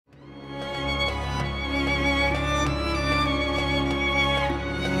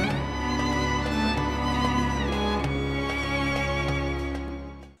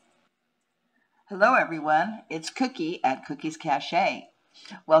Hello everyone, it's Cookie at Cookie's Cache.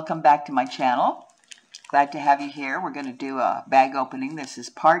 Welcome back to my channel. Glad to have you here. We're going to do a bag opening. This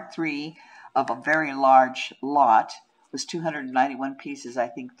is part 3 of a very large lot. It was 291 pieces, I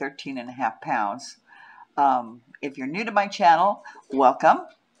think 13.5 pounds. If you're new to my channel, welcome.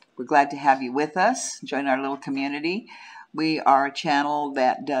 We're glad to have you with us. Join our little community. We are a channel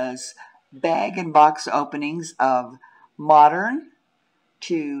that does bag and box openings of modern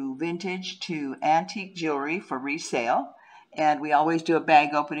to vintage to antique jewelry for resale, and we always do a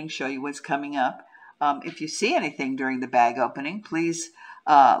bag opening, show you what's coming up. If you see anything during the bag opening, please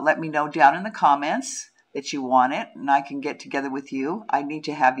let me know down in the comments that you want it, and I can get together with you. I need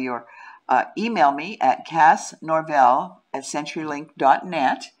to have your email me at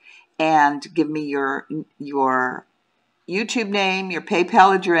cassnorvell@centurylink.net and give me your YouTube name, your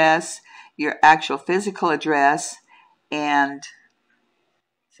PayPal address, your actual physical address, and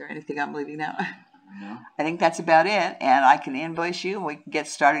is there anything I'm leaving out? No. I think that's about it, and I can invoice you and we can get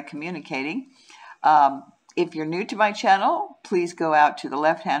started communicating. If you're new to my channel, please go out to the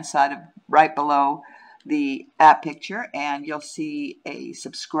left-hand side of right below the app picture and you'll see a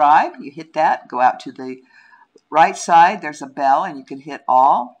subscribe. You hit that, go out to the right side, there's a bell and you can hit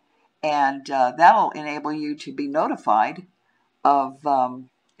all, and that'll enable you to be notified of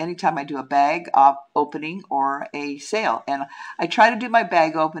anytime I do a bag opening or a sale. And I try to do my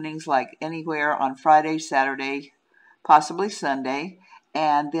bag openings like anywhere on Friday, Saturday, possibly Sunday,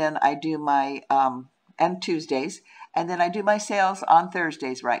 and then I do my and Tuesdays, and then I do my sales on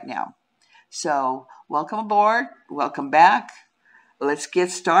Thursdays right now. So welcome aboard, welcome back. Let's get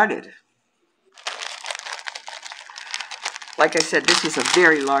started. Like I said, this is a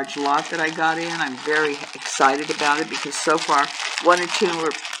very large lot that I got in. I'm very excited about it because so far 1 and 2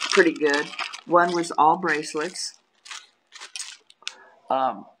 were pretty good. One was all bracelets.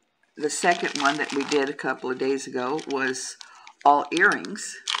 The second one that we did a couple of days ago was all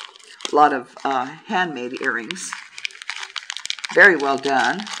earrings. A lot of handmade earrings. Very well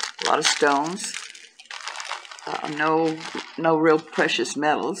done. A lot of stones. No real precious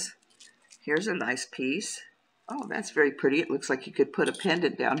metals. Here's a nice piece. Oh, that's very pretty. It looks like you could put a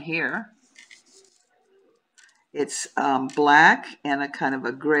pendant down here. It's black and a kind of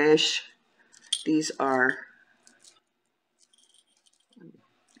a grayish. These are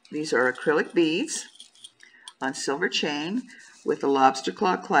acrylic beads on silver chain with a lobster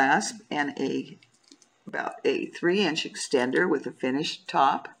claw clasp and about a 3-inch extender with a finished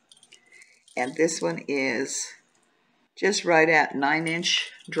top. And this one is just right at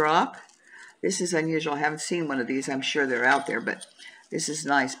 9-inch drop. This is unusual. I haven't seen one of these. I'm sure they're out there, but this is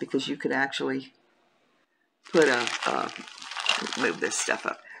nice because you could actually put move this stuff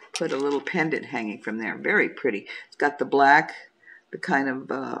up. Put a little pendant hanging from there. Very pretty. It's got the black, the kind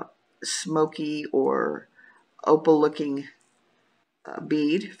of smoky or opal-looking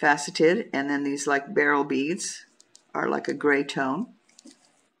bead, faceted, and then these like beryl beads are like a gray tone.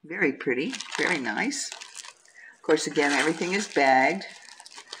 Very pretty. Very nice. Of course, again, everything is bagged,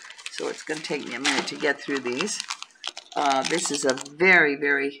 so it's going to take me a minute to get through these. This is a very,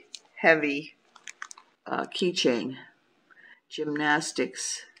 very heavy keychain.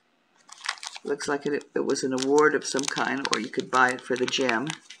 Gymnastics. Looks like it was an award of some kind, or you could buy it for the gym.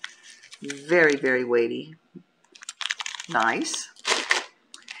 Very, very weighty. Nice.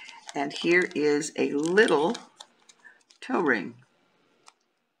 And here is a little toe ring.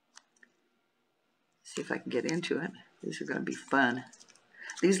 See if I can get into it. These are going to be fun.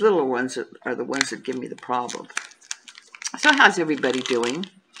 These little ones are the ones that give me the problem. So how's everybody doing?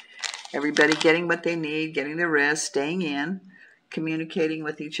 Everybody getting what they need, getting their rest, staying in, communicating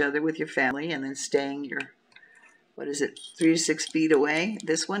with each other, with your family, and then staying your, 3 to 6 feet away.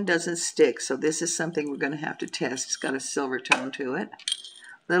 This one doesn't stick, so this is something we're going to have to test. It's got a silver tone to it.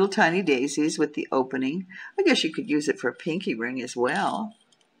 Little tiny daisies with the opening. I guess you could use it for a pinky ring as well,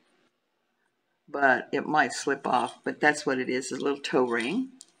 but it might slip off. But that's what it is, a little toe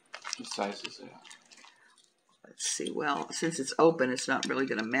ring. What size is it? Let's see. Well, since it's open, it's not really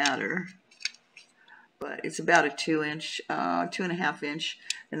going to matter. But it's about a 2-inch, 2.5 inch,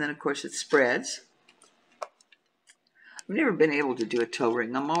 and then of course it spreads. I've never been able to do a toe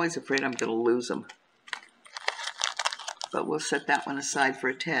ring. I'm always afraid I'm going to lose them. But we'll set that one aside for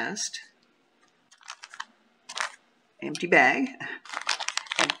a test. Empty bag.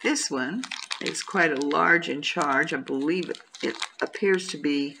 And this one is quite a large in charge. I believe it appears to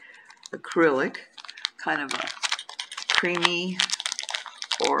be acrylic, kind of a creamy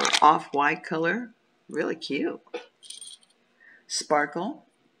or off-white color. Really cute. Sparkle.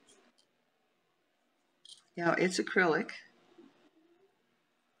 Now it's acrylic.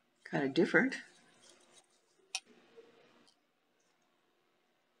 Kind of different.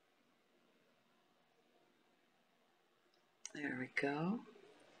 There we go.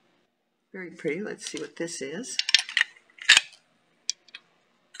 Very pretty. Let's see what this is.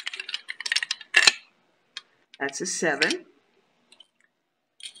 That's a 7.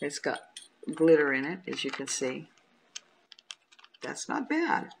 It's got glitter in it, as you can see. That's not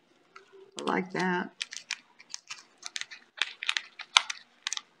bad. I like that.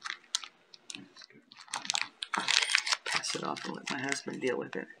 Pass it off and let my husband deal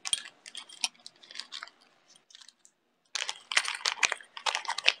with it.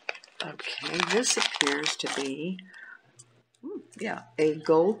 Okay, this appears to be, yeah, a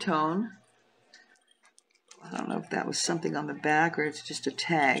gold tone. I don't know if that was something on the back or it's just a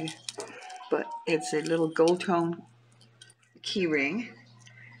tag, but it's a little gold tone key ring,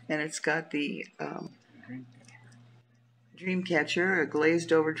 and it's got the dream catcher, a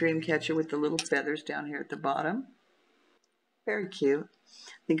glazed over dream catcher with the little feathers down here at the bottom. Very cute.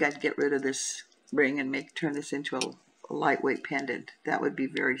 I think I'd get rid of this ring and turn this into a lightweight pendant. That would be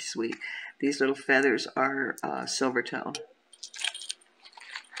very sweet. These little feathers are silver tone.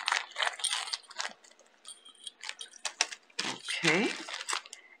 Okay,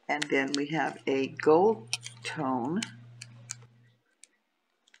 and then we have a gold tone.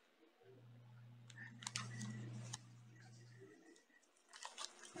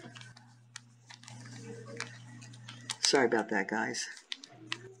 Sorry about that, guys.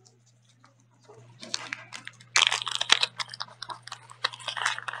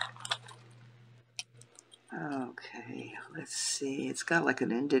 Okay, let's see. It's got like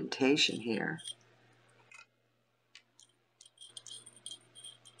an indentation here.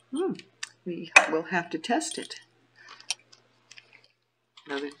 We will have to test it.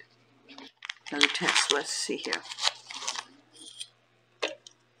 Another test. Let's see here.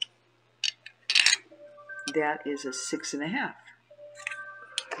 That is a 6.5.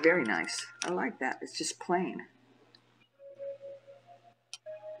 Very nice. I like that. It's just plain.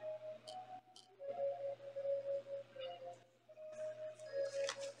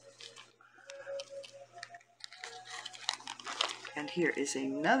 And here is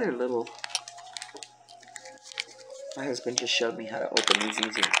another little. My husband just showed me how to open these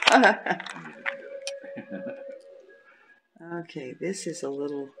easy. Okay, this is a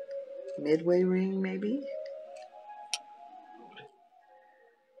little midway ring, maybe.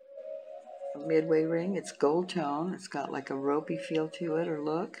 A midway ring. It's gold tone. It's got like a ropey feel to it, or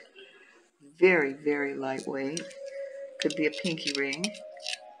look. Very, very lightweight. Could be a pinky ring.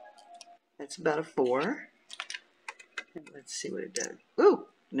 That's about a 4. And let's see what it does. Ooh,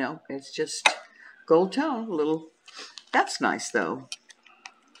 no, it's just gold tone. A little. That's nice though,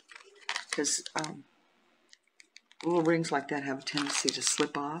 because little rings like that have a tendency to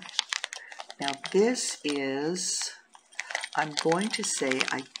slip off. Now this is, I'm going to say,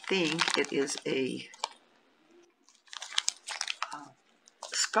 I think it is a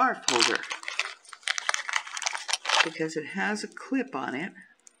scarf holder, because it has a clip on it,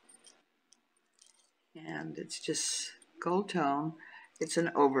 and it's just gold tone. It's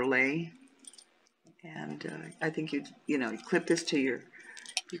an overlay, and I think you clip this to your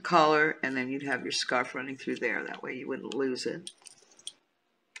collar, and then you'd have your scarf running through there. That way you wouldn't lose it.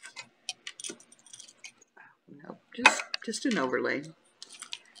 Nope, just an overlay.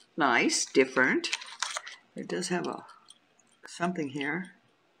 Nice, different. It does have something here.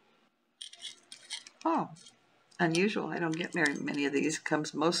 Oh, unusual. I don't get very many of these.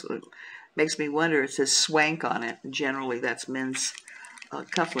 Comes mostly, makes me wonder. It says swank on it. Generally, that's men's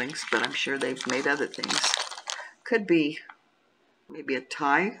cufflinks, but I'm sure they've made other things. Could be maybe a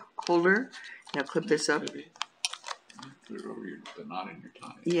tie holder. Clip this up. Maybe. Put it over the knot in your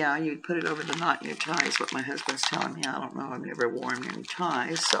tie. Yeah, you'd put it over the knot in your tie is what my husband's telling me. I don't know. I've never worn any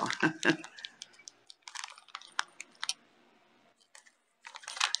ties, so.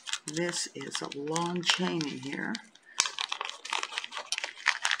 This is a long chain in here.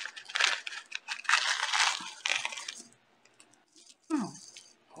 Oh,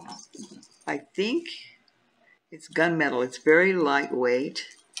 I think it's gunmetal. It's very lightweight.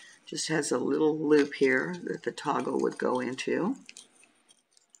 Just has a little loop here that the toggle would go into.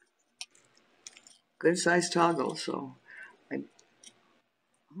 Good size toggle, so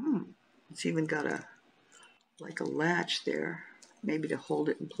it's even got like a latch there, maybe to hold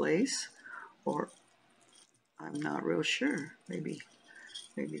it in place, or I'm not real sure. Maybe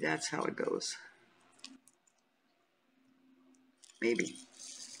that's how it goes. Maybe.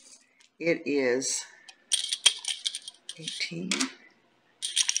 It is 18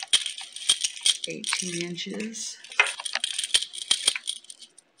 inches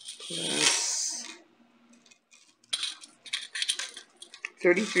plus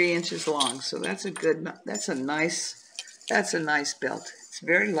 33 inches long. So that's a nice That's a nice belt. It's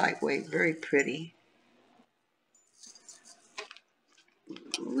very lightweight, very pretty.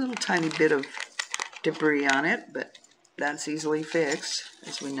 A little tiny bit of debris on it, but that's easily fixed,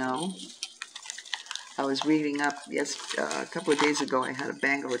 as we know. I was reading up, a couple of days ago, I had a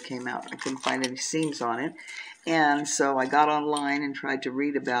bangle that came out. I couldn't find any seams on it. And so I got online and tried to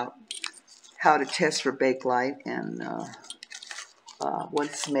read about how to test for Bakelite and what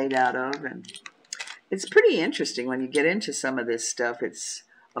it's made out of. And it's pretty interesting when you get into some of this stuff. It's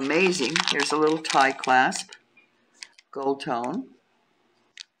amazing. Here's a little tie clasp, gold tone.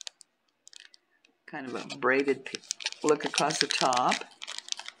 Kind of a braided look across the top.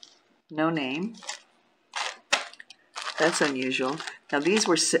 No name. That's unusual. Now these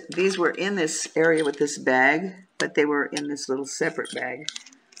were in this area with this bag, but they were in this little separate bag.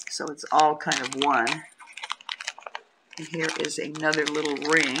 So it's all kind of one. And here is another little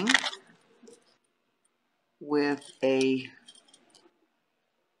ring with a,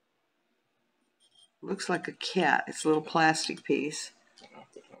 looks like a cat. It's a little plastic piece.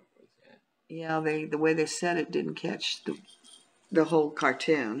 Yeah, the way they said it didn't catch the whole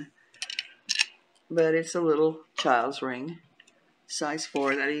cartoon. But it's a little child's ring, size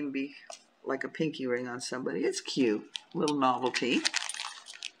 4. That'd even be like a pinky ring on somebody. It's cute, little novelty.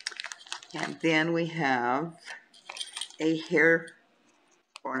 And then we have a hair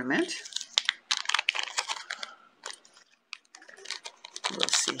ornament.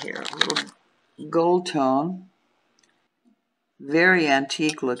 Let's see here, a little gold tone, very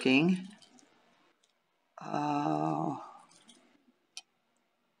antique looking.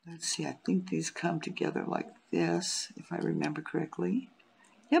 Let's see, I think these come together like this, if I remember correctly.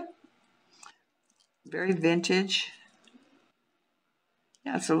 Yep. Very vintage.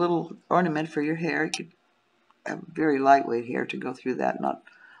 Yeah, it's a little ornament for your hair. You could have very lightweight hair to go through that, not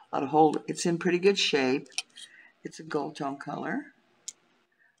a lot of hold. It's in pretty good shape. It's a gold tone color,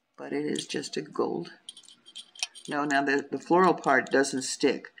 but it is just a gold. No, now the floral part doesn't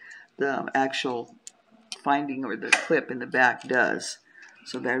stick. The actual finding or the clip in the back does.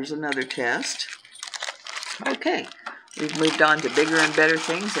 So there's another test. Okay, we've moved on to bigger and better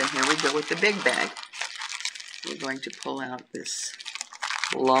things, and here we go with the big bag. We're going to pull out this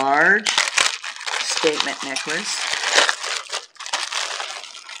large statement necklace.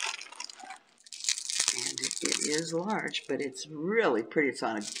 And it is large, but it's really pretty. It's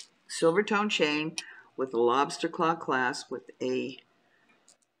on a silver tone chain with a lobster claw clasp with a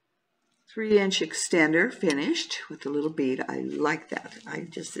 3-inch extender finished with a little bead. I like that.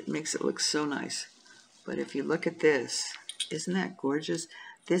 It makes it look so nice. But if you look at this, isn't that gorgeous?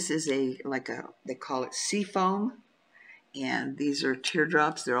 This is they call it sea foam. And these are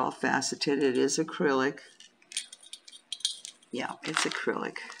teardrops. They're all faceted. It is acrylic. Yeah, it's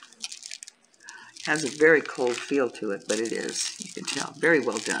acrylic. It has a very cold feel to it, but it is. You can tell. Very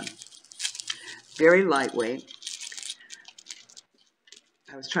well done. Very lightweight.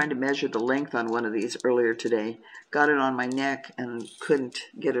 I was trying to measure the length on one of these earlier today. Got it on my neck and couldn't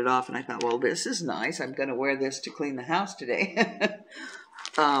get it off. And I thought, well, this is nice. I'm going to wear this to clean the house today.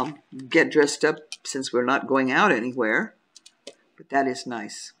 Get dressed up since we're not going out anywhere. But that is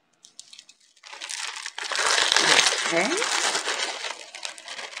nice. Okay.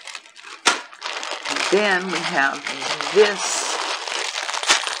 And then we have this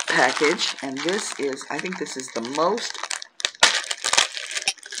package. And this is, I think this is the most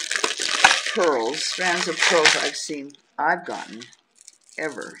strands of pearls I've gotten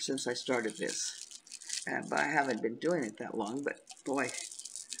ever since I started this. But I haven't been doing it that long, but boy,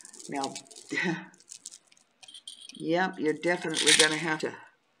 now, yep, you're definitely going to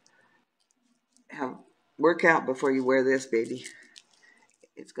have work out before you wear this, baby.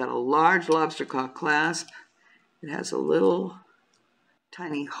 It's got a large lobster claw clasp. It has a little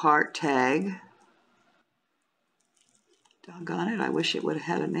tiny heart tag. Doggone it, I wish it would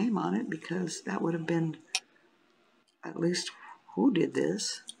have had a name on it, because that would have been at least who did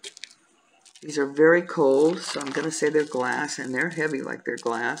this. These are very cold, so I'm going to say they're glass, and they're heavy like they're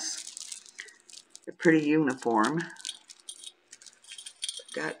glass. They're pretty uniform.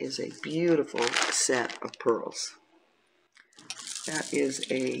 That is a beautiful set of pearls. That is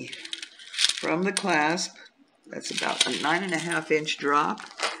from the clasp, that's about a 9.5-inch drop,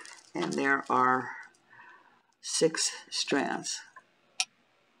 and there are 6 strands.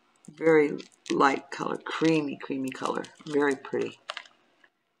 Very light color, creamy color. Very pretty.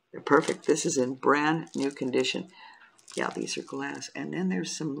 They're perfect. This is in brand new condition. Yeah, these are glass. And then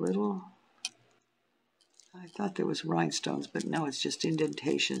there's some little, I thought there was rhinestones, but no, it's just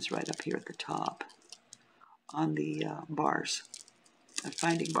indentations right up here at the top on the bars,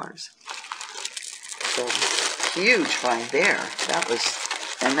 finding bars. So huge find there.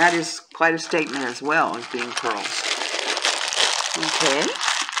 And that is quite a statement as well as being pearls. Okay,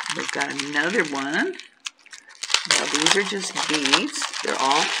 we've got another one. Now these are just beads. They're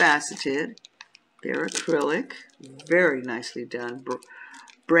all faceted. They're acrylic. Very nicely done.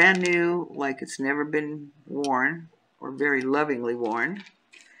 Brand new, like it's never been worn, or very lovingly worn.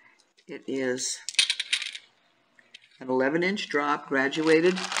 It is an 11-inch drop,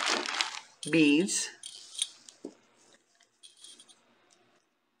 graduated beads.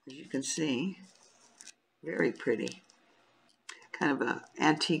 As you can see, very pretty. Kind of an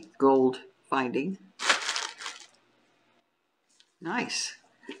antique gold finding. Nice.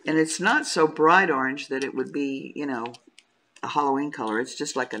 And it's not so bright orange that it would be, you know, a Halloween color. It's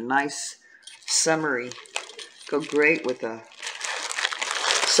just like a nice summery. Go great with a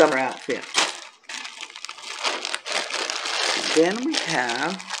summer outfit. Then we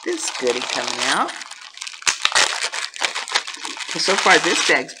have this goodie coming out. So far this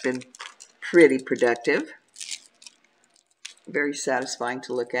bag's been pretty productive. Very satisfying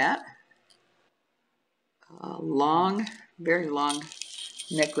to look at. Long, very long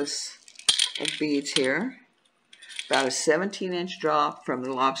necklace of beads here. About a 17-inch drop from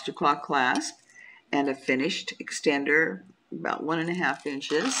the lobster claw clasp and a finished extender about 1.5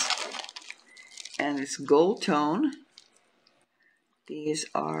 inches. And it's gold tone. These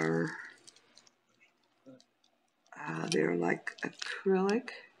are, they're like acrylic.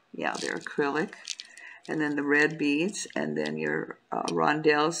 Yeah, they're acrylic. And then the red beads, and then your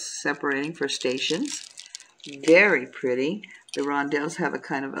rondelles separating for stations. Very pretty. The rondelles have a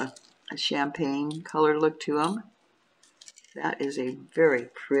kind of a champagne color look to them. That is a very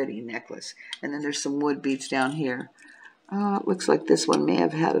pretty necklace. And then there's some wood beads down here. It looks like this one may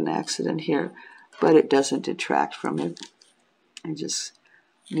have had an accident here, but it doesn't detract from it. It just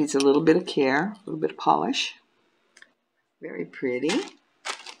needs a little bit of care, a little bit of polish. Very pretty.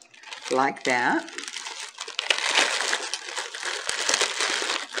 Like that.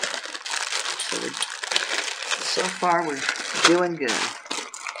 So far we're doing good.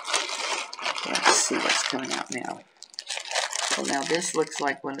 Let's see what's coming out now. Well, now this looks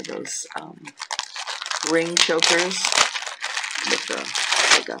like one of those ring chokers with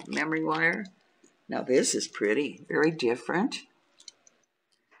like a memory wire. Now this is pretty, very different.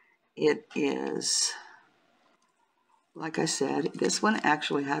 It is, like I said, this one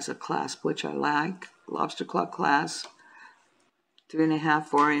actually has a clasp, which I like. Lobster claw clasp, 3.5,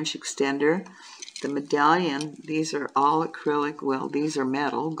 4-inch extender. The medallion, these are all acrylic. Well, these are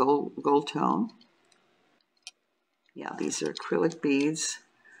metal, gold tone. Yeah, these are acrylic beads.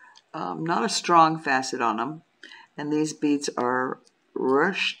 Not a strong facet on them. And these beads are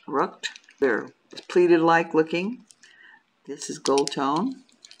ruched. They're pleated-like looking. This is gold tone,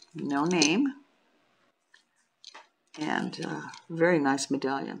 no name. And very nice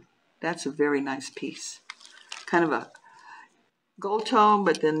medallion. That's a very nice piece. Kind of a gold tone,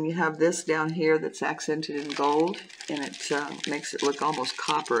 but then you have this down here that's accented in gold, and it makes it look almost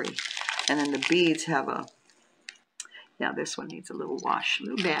coppery. And then the beads have a, yeah, this one needs a little wash, a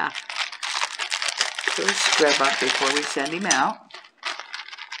little bath. So let's scrub up before we send him out.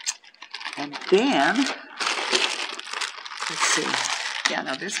 And then, let's see. Yeah,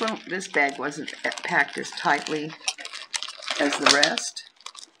 now this bag wasn't packed as tightly as the rest.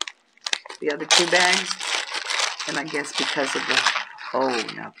 The other two bags. And I guess because of the, oh,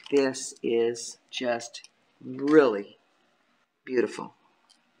 now this is just really beautiful.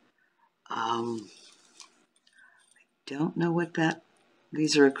 I don't know what that,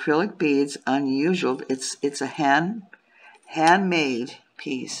 these are acrylic beads, unusual. It's a handmade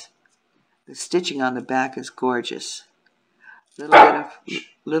piece. The stitching on the back is gorgeous.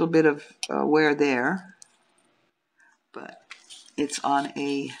 Little bit of wear there, but it's on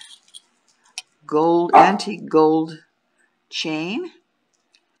a antique gold chain,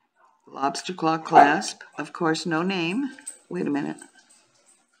 lobster claw clasp, of course no name. Wait a minute.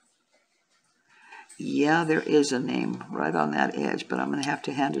 Yeah, there is a name right on that edge, but I'm going to have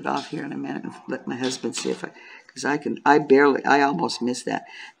to hand it off here in a minute and let my husband see if because I almost missed that.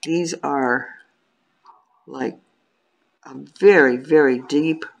 These are like a very, very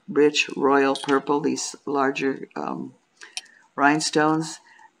deep, rich royal purple, these larger rhinestones.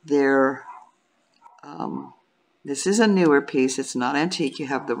 They're this is a newer piece. It's not antique. You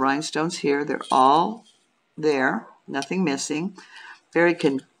have the rhinestones here. They're all there. Nothing missing. Very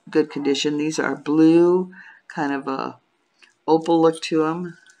good condition. These are blue, kind of a opal look to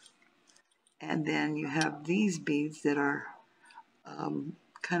them. And then you have these beads that are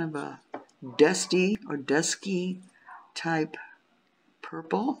kind of a dusty or dusky type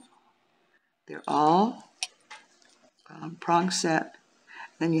purple. They're all prong set.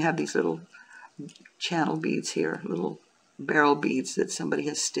 Then you have these little channel beads here, little barrel beads that somebody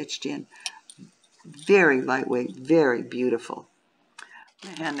has stitched in. Very lightweight, very beautiful. I'm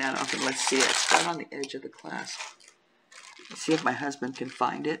going to hand that off and let's see it. It's right on the edge of the clasp. Let's see if my husband can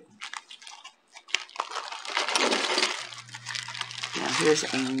find it. Now here's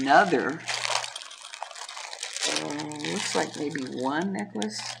another, looks like maybe one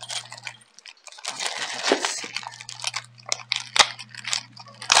necklace. Let's see.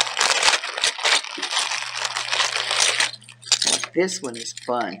 Now, this one is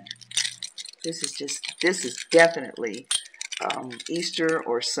fun. This is definitely Easter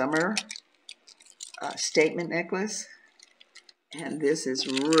or summer statement necklace. And this is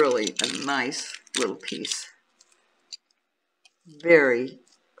really a nice little piece. Very,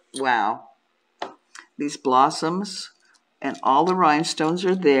 wow. These blossoms and all the rhinestones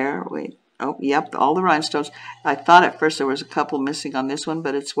are there. Wait, oh, yep, all the rhinestones. I thought at first there was a couple missing on this one,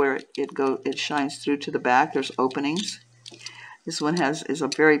 but it's where it shines through to the back. There's openings. This one is a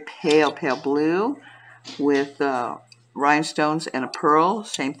very pale blue with rhinestones and a pearl.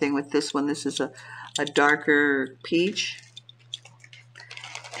 Same thing with this one. This is a darker peach.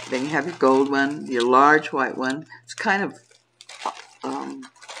 Then you have your gold one, your large white one. It's kind of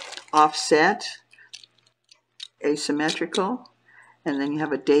offset, asymmetrical. And then you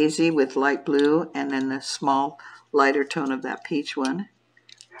have a daisy with light blue, and then the small lighter tone of that peach one.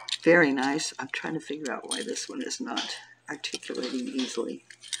 Very nice. I'm trying to figure out why this one is not articulating easily.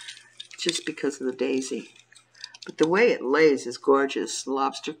 Just because of the daisy. But the way it lays is gorgeous.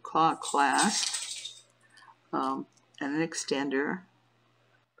 Lobster claw clasp, and an extender.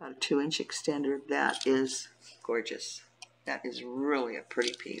 About a 2-inch extender. That is gorgeous. That is really a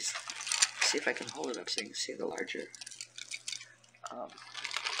pretty piece. Let's see if I can hold it up so you can see the larger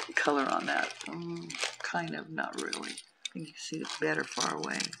color on that. Kind of, not really. I think you can see it better far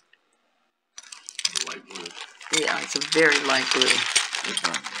away. Light blue. Yeah, it's a very light blue.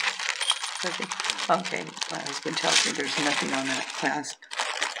 Okay, my husband tells me there's nothing on that clasp.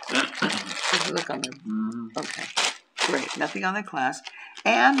 Look on the... Okay, great. Nothing on the clasp.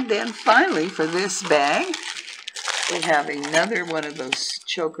 And then finally, for this bag, we have another one of those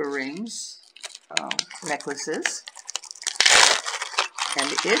choker rings necklaces. And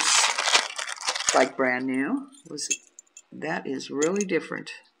it's like brand new. That is really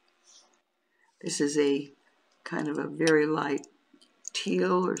different. This is a kind of a very light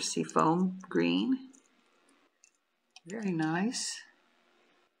teal or seafoam green. Very nice.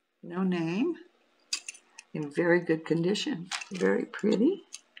 No name. In very good condition. Very pretty.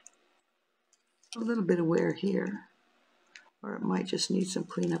 A little bit of wear here. Or it might just need some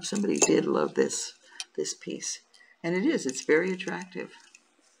cleanup. Somebody did love this piece. And it is. It's very attractive.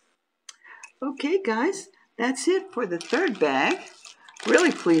 Okay, guys. That's it for the third bag.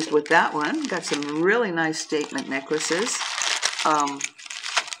 Really pleased with that one. Got some really nice statement necklaces.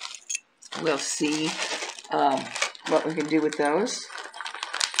 We'll see what we can do with those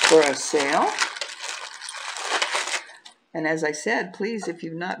for a sale. And as I said, please, if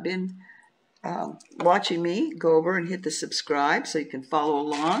you've not been watching me, go over and hit the subscribe so you can follow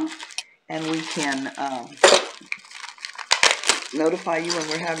along. And we can notify you when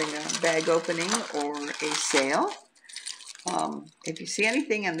we're having a bag opening or a sale. If you see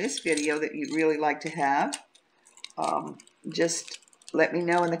anything in this video that you'd really like to have, just let me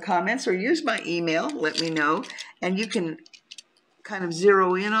know in the comments or use my email, let me know. And you can kind of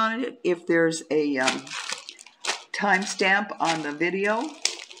zero in on it if there's a timestamp on the video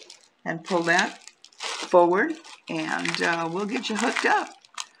and pull that forward and we'll get you hooked up.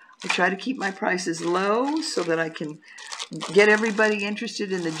 I try to keep my prices low so that I can get everybody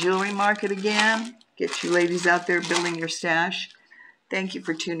interested in the jewelry market again. Get you ladies out there building your stash. Thank you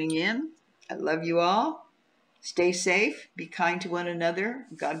for tuning in. I love you all. Stay safe. Be kind to one another.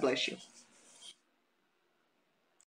 God bless you.